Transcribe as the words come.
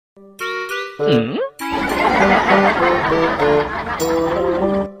Hmm?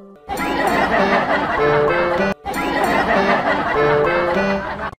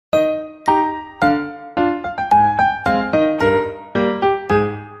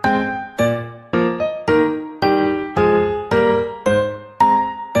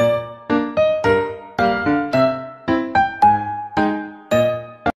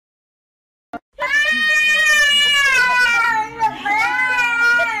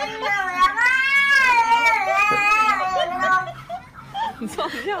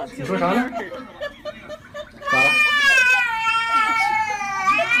你说啥呢？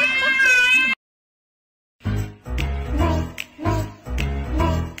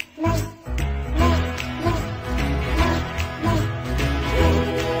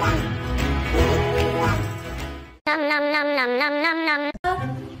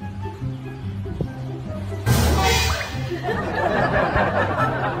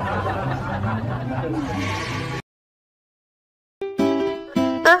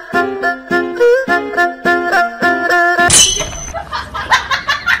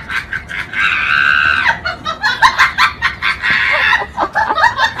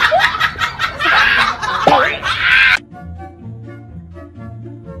咋了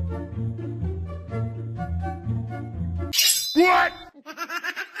？What?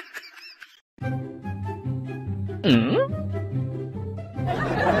 Hmm?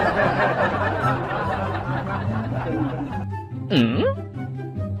 Hmm?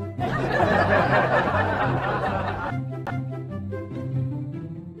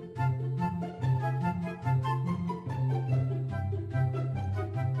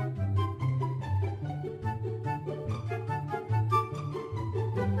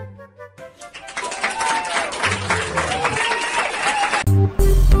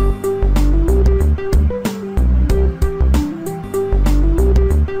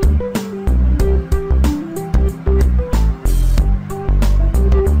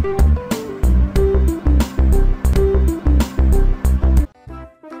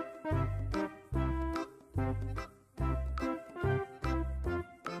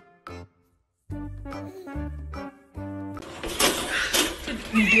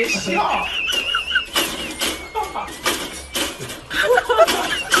你别笑。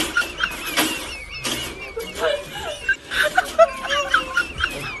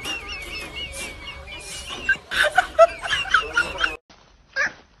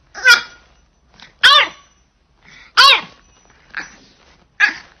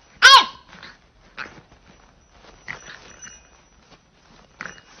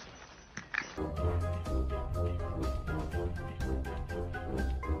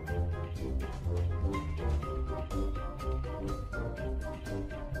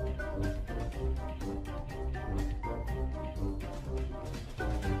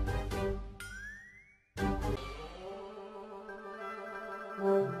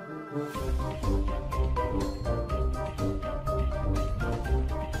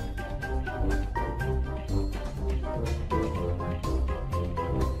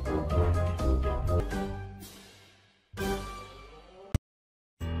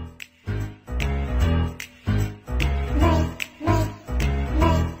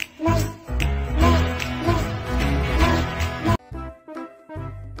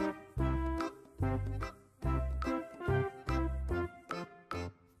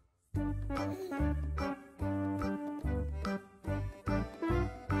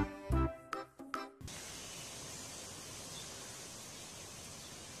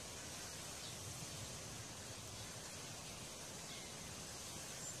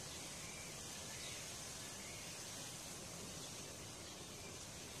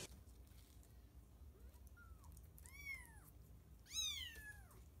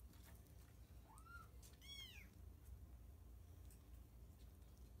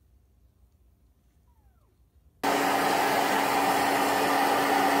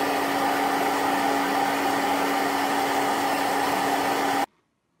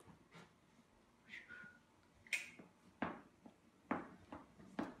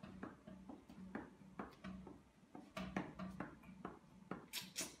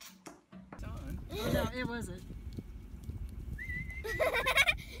No, it wasn't.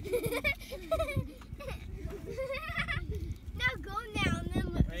 Now go now and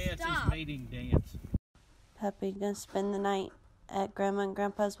then It's stop. his mating dance. Peppy gonna spend the night at Grandma and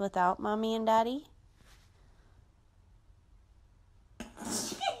Grandpa's without Mommy and Daddy?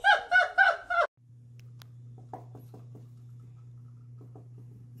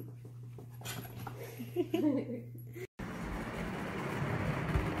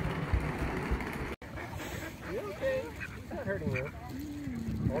 You okay? It's not hurting you.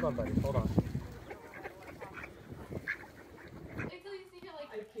 Hold on, buddy. Hold on.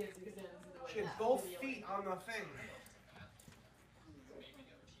 She had both feet on the thing.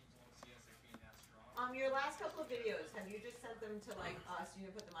 Your last couple of videos, have you just sent them to like us? You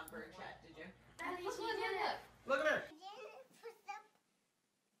didn't put them on bird chat, did you? Look at her.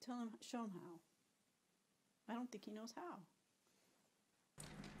 Tell him, show him how. I don't think he knows how.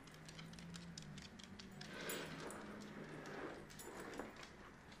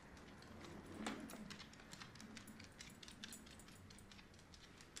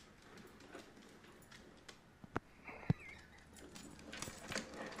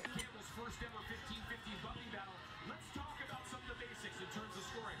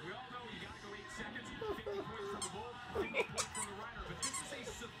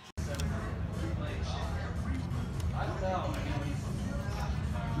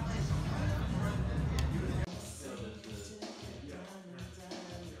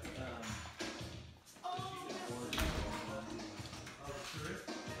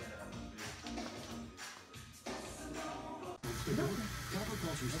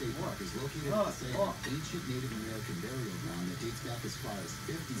 Agriculture State Park is located at the site of an ancient Native American burial ground that dates back as far as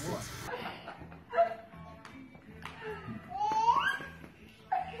 56.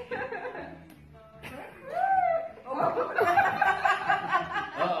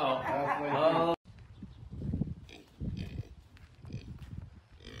 Uh-oh.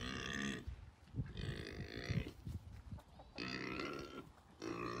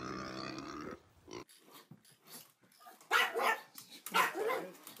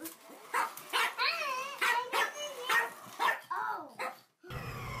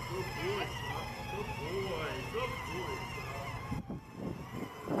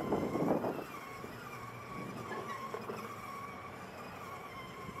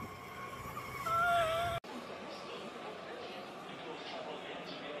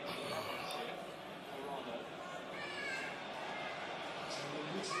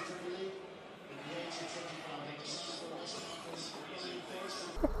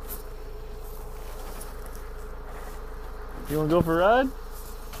 You want to go for a ride?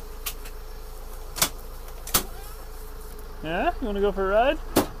 Yeah? You want to go for a ride?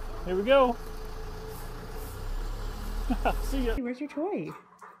 Here we go. See ya. Where's your toy?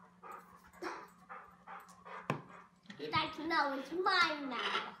 You'd like to know it's mine now.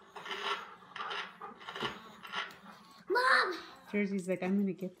 Mom! Jersey's like, I'm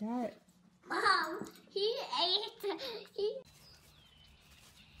gonna get that. Mom, he ate. He.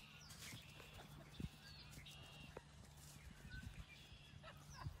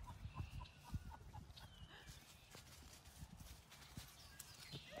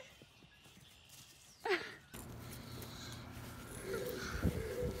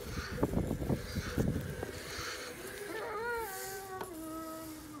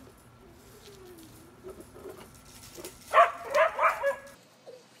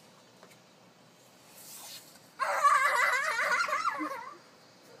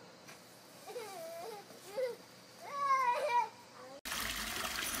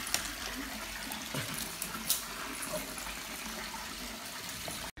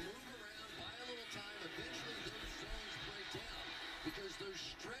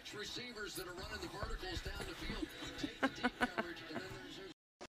 Receivers that are running the verticals down the field take the deep coverage, and then there's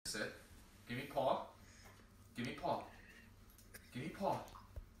Sit. Give me paw. Give me paw. Give me paw.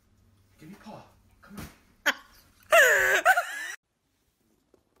 Give me paw. Come on.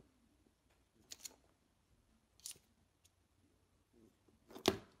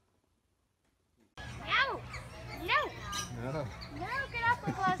 No! No! No, get off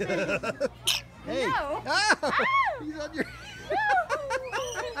my glasses! Hey! No! Oh! He's on your... No!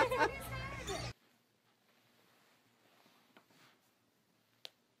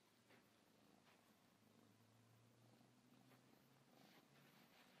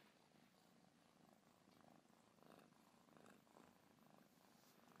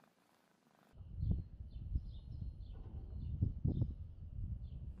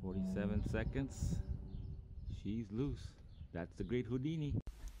 47 seconds. She's loose. That's the great Houdini.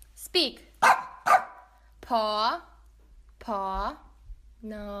 Speak. Paw. Paw.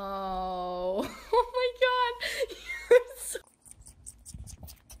 No. Oh my god. You're so...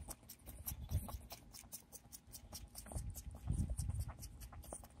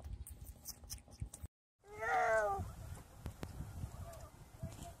 No!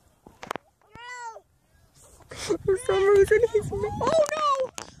 For some reason he's... Oh no!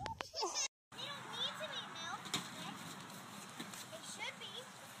 They don't need to be milked. They should be.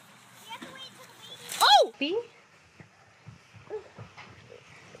 You have to wait till the baby... Oh! B?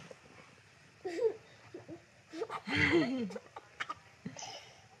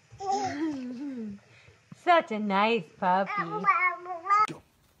 such a nice puppy.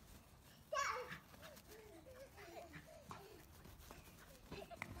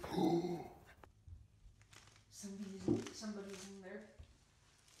 Somebody's in there.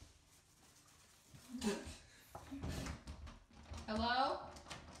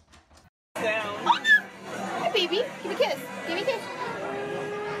 Hi, baby. Can we